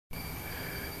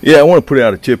Yeah, I want to put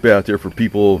out a tip out there for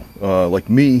people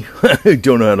like me who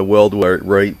don't know how to weld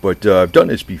right, but I've done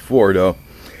this before though.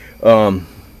 You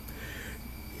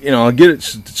know, I'll get it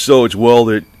so it's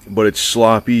welded, but it's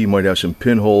sloppy. You might have some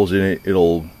pinholes in it.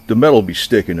 The metal will be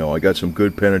sticking though. I got some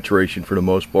good penetration for the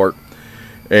most part.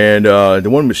 And the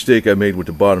one mistake I made with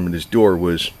the bottom of this door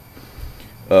was,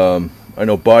 I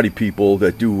know body people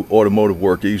that do automotive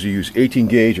work, they usually use 18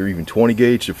 gauge or even 20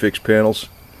 gauge to fix panels.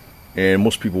 And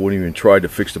most people wouldn't even try to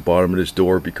fix the bottom of this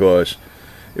door because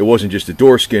it wasn't just the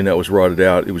door skin that was rotted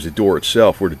out, it was the door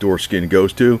itself where the door skin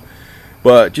goes to.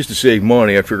 But just to save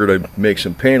money, I figured I'd make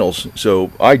some panels,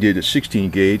 so I did a 16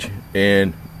 gauge,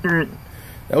 and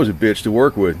that was a bitch to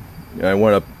work with. I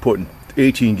wound up putting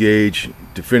 18 gauge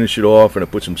to finish it off, and I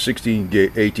put some 18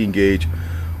 gauge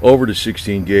over the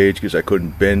 16 gauge because I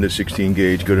couldn't bend the 16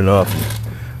 gauge good enough.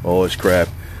 All this crap.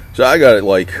 So I got it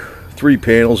like 3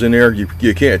 panels in there.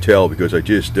 You can't tell because I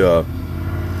just put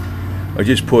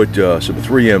some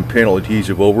 3M panel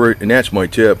adhesive over it, and that's my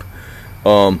tip.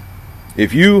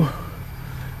 If you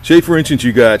say, for instance,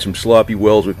 you got some sloppy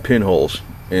welds with pinholes,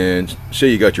 and say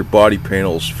you got your body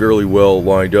panels fairly well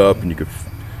lined up, and you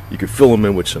could fill them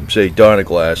in with some, say,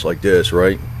 Duraglass like this,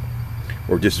 right,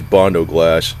 or just Bondo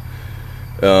glass.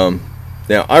 Now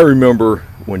I remember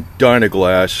when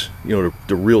Duraglass, you know,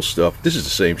 the real stuff, this is the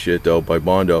same shit though by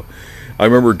Bondo. I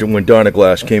remember when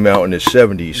Duraglass came out in the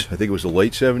 70s, I think it was the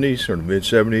late 70s or the mid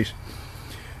 70s,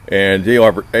 and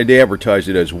they advertised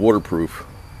it as waterproof.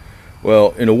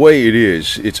 Well, in a way it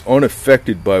is. It's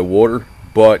unaffected by water,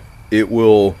 but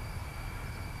the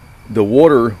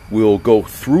water will go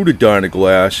through the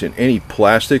Duraglass, and any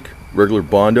plastic, regular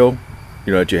Bondo,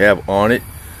 you know, that you have on it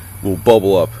will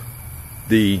bubble up.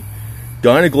 The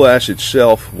Duraglass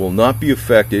itself will not be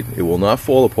affected, it will not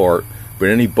fall apart, but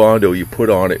any Bondo you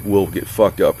put on it will get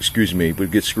fucked up, excuse me,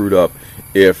 but get screwed up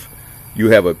if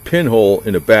you have a pinhole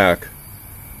in the back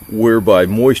whereby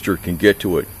moisture can get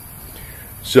to it.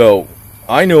 So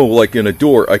I know, like in a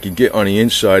door, I can get on the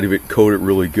inside of it, coat it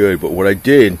really good, but what I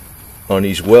did on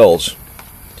these welds,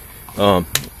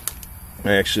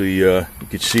 actually you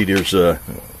can see there's a,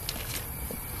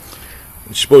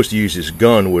 you're supposed to use this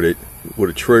gun with it,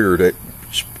 with a trigger that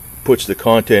puts the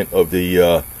content of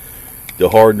the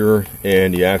hardener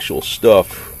and the actual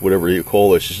stuff, whatever you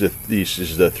call this. This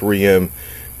is the 3M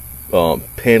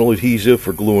panel adhesive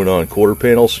for gluing on quarter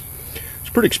panels. It's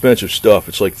pretty expensive stuff.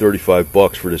 It's like 35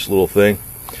 bucks for this little thing,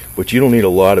 but you don't need a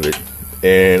lot of it.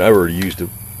 And I already used it.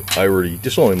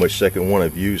 This is only my second one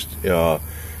I've used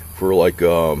for like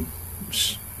 2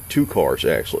 cars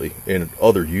actually, and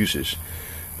other uses.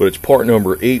 But it's part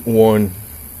number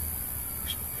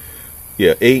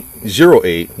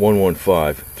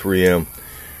 808115 3M.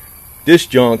 This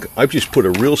junk, I've just put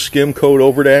a real skim coat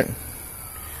over that,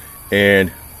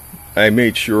 and I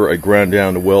made sure I ground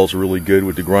down the welds really good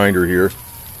with the grinder here,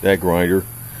 that grinder,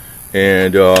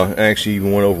 and I actually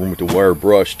even went over them with the wire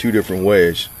brush 2 different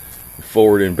ways,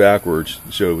 forward and backwards,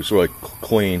 so it was sort of like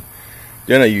clean.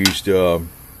 Then I used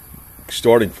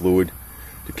starting fluid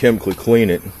to chemically clean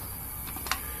it,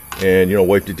 and, you know,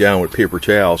 wiped it down with paper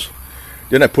towels.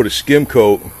 Then I put a skim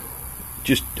coat,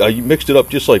 I mixed it up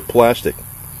just like plastic.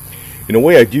 And the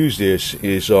way I'd use this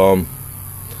is I'll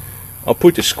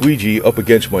put the squeegee up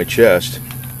against my chest,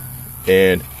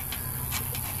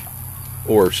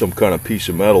 or some kind of piece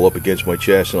of metal up against my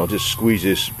chest, and I'll just squeeze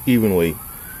this evenly,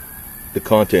 the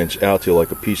contents out to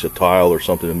like a piece of tile or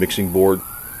something, a mixing board.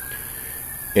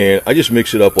 And I just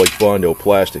mix it up like Bondo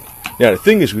plastic. Now the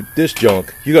thing is, with this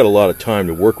junk, you got a lot of time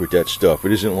to work with that stuff.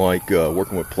 It isn't like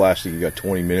working with plastic, you got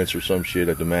 20 minutes or some shit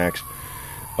at the max.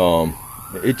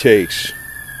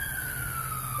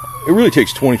 It really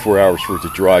takes 24 hours for it to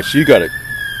dry, so you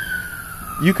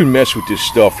can mess with this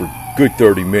stuff for a good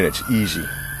 30 minutes easy.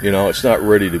 You know, it's not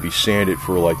ready to be sanded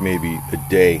for like maybe a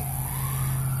day.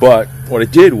 But what I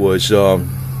did was I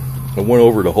went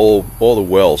over all the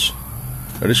welds.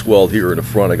 Now this weld here in the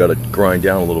front, I got to grind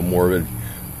down a little more of it.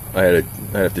 I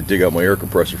have to dig out my air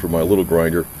compressor for my little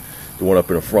grinder, the one up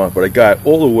in the front, but I got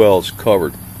all the welds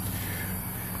covered.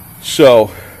 So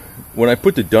when I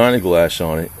put the Duraglass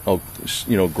on it, I'll,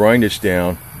 you know, grind this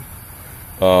down,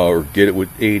 or get it with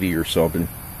 80 or something.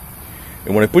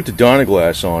 And when I put the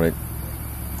Duraglass on it,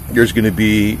 there's going to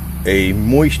be a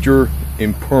moisture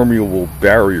impermeable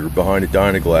barrier behind the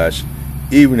Duraglass,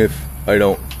 even if I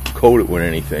don't coat it with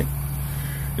anything.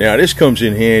 Now this comes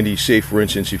in handy, say for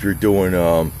instance, if you're doing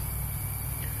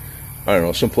I don't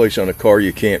know, someplace on a car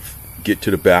you can't get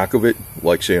to the back of it,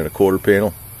 like say on a quarter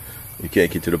panel, you can't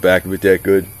get to the back of it that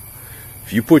good.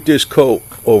 If you put this coat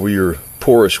over your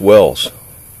porous welds,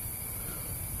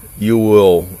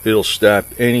 it'll stop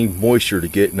any moisture to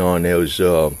getting on those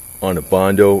on the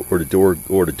Bondo or the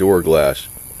Duraglass.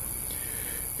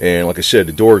 And like I said,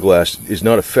 the Duraglass is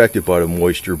not affected by the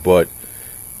moisture, but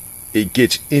it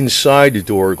gets inside the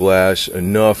Duraglass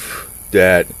enough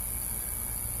that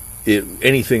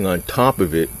anything on top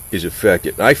of it is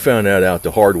affected. I found that out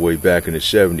the hard way back in the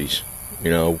 70s.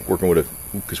 You know, working with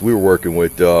because we were working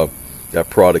with that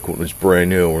product when it was brand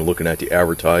new. We're looking at the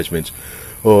advertisements.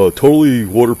 Totally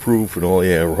waterproof and all.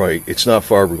 Yeah, right. It's not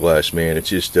fiberglass, man. It's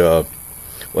just, well,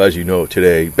 as you know,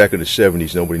 today, back in the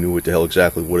 70s, nobody knew what the hell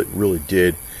exactly what it really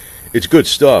did. It's good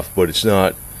stuff, but it's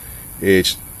not.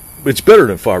 It's better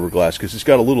than fiberglass because it's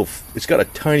got a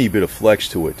tiny bit of flex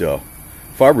to it, though.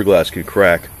 Fiberglass can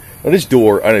crack. Now this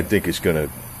door, I didn't think it's gonna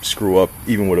screw up,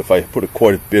 even if I put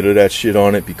quite a bit of that shit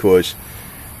on it, because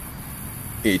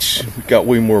it's got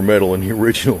way more metal than the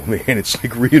original, man. It's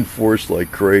like reinforced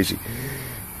like crazy.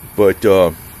 But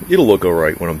it'll look all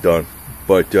right when I'm done.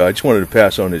 But I just wanted to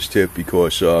pass on this tip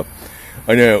because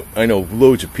I know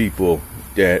loads of people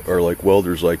that are like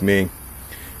welders like me.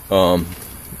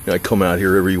 I come out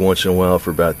here every once in a while for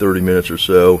about 30 minutes or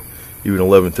so, even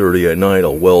 11:30 at night.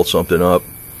 I'll weld something up,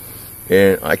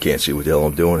 and I can't see what the hell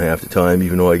I'm doing half the time,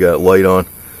 even though I got light on.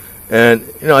 And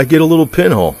I get a little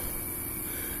pinhole.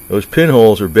 Those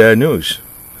pinholes are bad news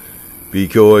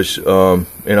because, and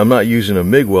I'm not using a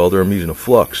MIG welder. I'm using a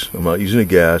flux. I'm not using a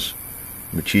gas.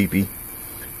 I'm a cheapie.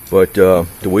 But the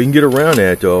way you can get around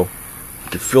that, though,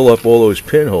 to fill up all those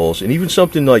pinholes, and even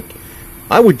something like,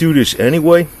 I would do this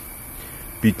anyway,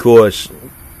 because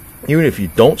even if you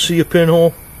don't see a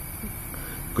pinhole,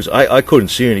 because I couldn't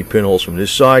see any pinholes from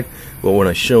this side, but when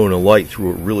I shone a light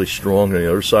through it really strong on the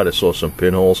other side, I saw some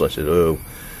pinholes. I said, oh.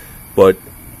 But,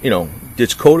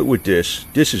 it's coated with this.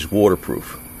 This is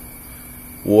waterproof.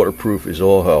 Waterproof is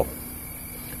all hell.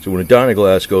 So when the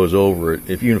Duraglass goes over it,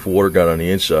 even if water got on the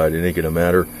inside, it ain't gonna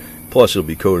matter. Plus, it'll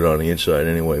be coated on the inside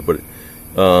anyway. But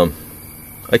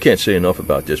I can't say enough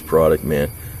about this product,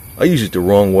 man. I use it the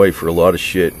wrong way for a lot of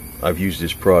shit. I've used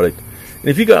this product, and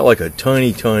if you got like a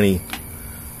tiny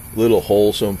little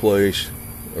hole someplace,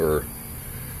 or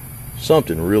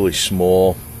something really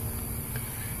small,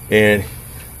 and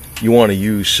you want to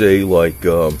use, say, like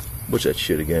what's that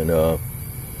shit again?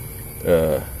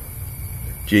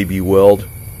 JB Weld.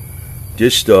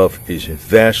 This stuff is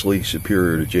vastly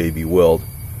superior to JB Weld,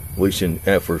 at least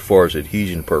for as far as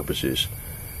adhesion purposes.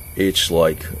 It's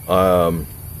like I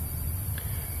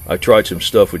tried some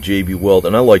stuff with JB Weld,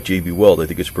 and I like JB Weld. I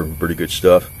think it's pretty good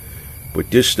stuff. But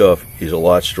this stuff is a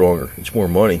lot stronger. It's more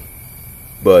money,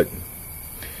 but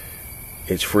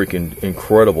it's freaking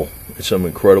incredible. It's some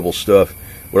incredible stuff.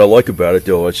 What I like about it,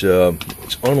 though, it's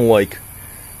unlike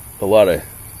a lot of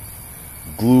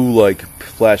glue-like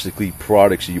plastic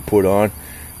products that you put on.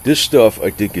 This stuff, I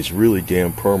think, is really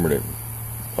damn permanent.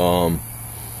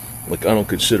 Like, I don't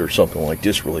consider something like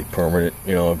this really permanent.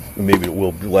 Maybe it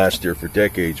will last there for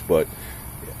decades, but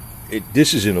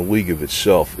this is in a league of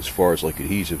itself as far as like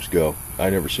adhesives go.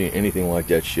 I've never seen anything like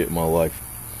that shit in my life.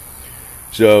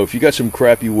 So if you got some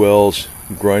crappy welds,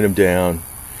 you grind them down.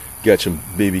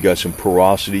 Maybe got some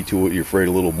porosity to it. You're afraid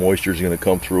a little moisture is going to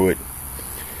come through it.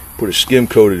 Put a skim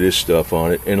coat of this stuff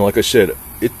on it, and like I said,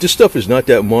 this stuff is not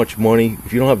that much money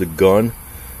if you don't have the gun.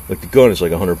 Like, the gun is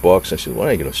like $100. I said, well,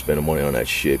 I ain't gonna spend the money on that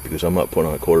shit because I'm not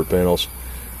putting on quarter panels.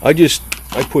 I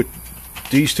put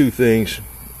these two things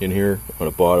in here on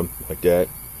the bottom like that,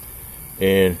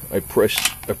 and I press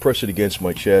it against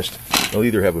my chest. I'll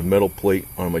either have a metal plate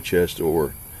on my chest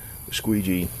or a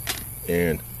squeegee,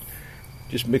 and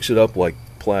just mix it up like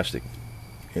plastic.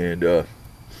 And as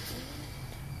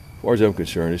far as I'm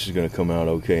concerned, this is gonna come out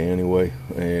okay anyway,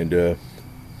 and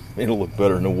it'll look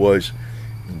better than it was.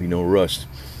 There'll be no rust.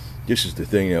 This is the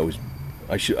thing that was,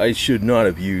 I should not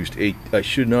have used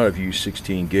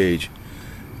 16 gauge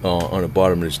on the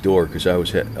bottom of this door, because I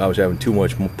was having too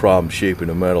much problem shaping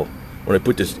the metal. When I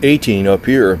put this 18 up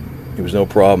here, it was no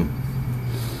problem.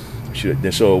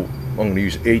 So I'm going to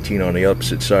use 18 on the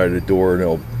opposite side of the door,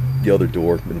 and the other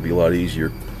door, it'll be a lot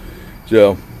easier.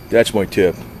 So that's my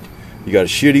tip. You got a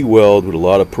shitty weld with a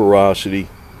lot of porosity.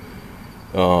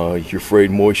 You're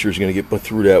afraid moisture is going to get put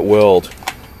through that weld,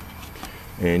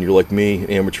 and you're like me, an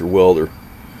amateur welder.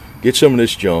 Get some of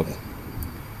this junk,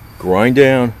 grind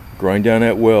down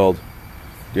that weld,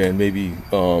 then maybe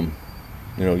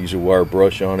use a wire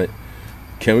brush on it,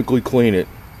 chemically clean it,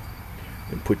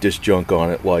 and put this junk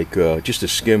on it, like just a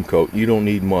skim coat. You don't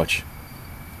need much.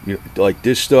 Like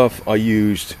this stuff I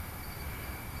used,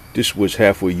 this was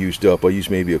halfway used up. I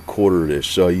used maybe a quarter of this,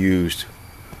 so I used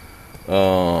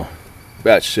about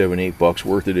 $7-8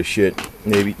 worth of this shit.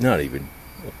 Maybe not even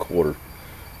a quarter.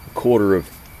 quarter of,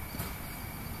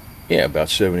 yeah, about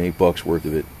 $7-8 worth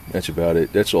of it. That's about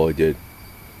it. That's all I did.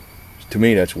 To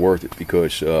me, that's worth it,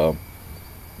 because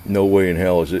no way in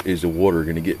hell is the water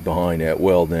going to get behind that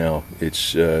weld now.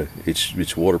 It's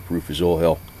waterproof as all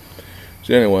hell.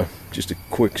 So anyway, just a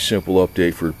quick, simple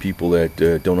update for people that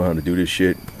don't know how to do this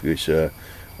shit, because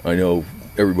I know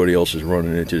everybody else is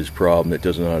running into this problem that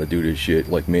doesn't know how to do this shit,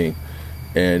 like me.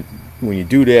 And when you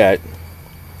do that,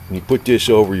 and you put this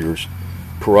over your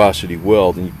porosity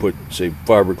weld, and you put, say,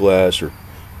 fiberglass or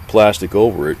plastic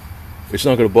over it, it's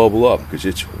not going to bubble up, because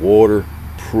it's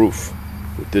waterproof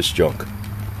with this junk.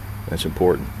 That's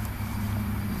important.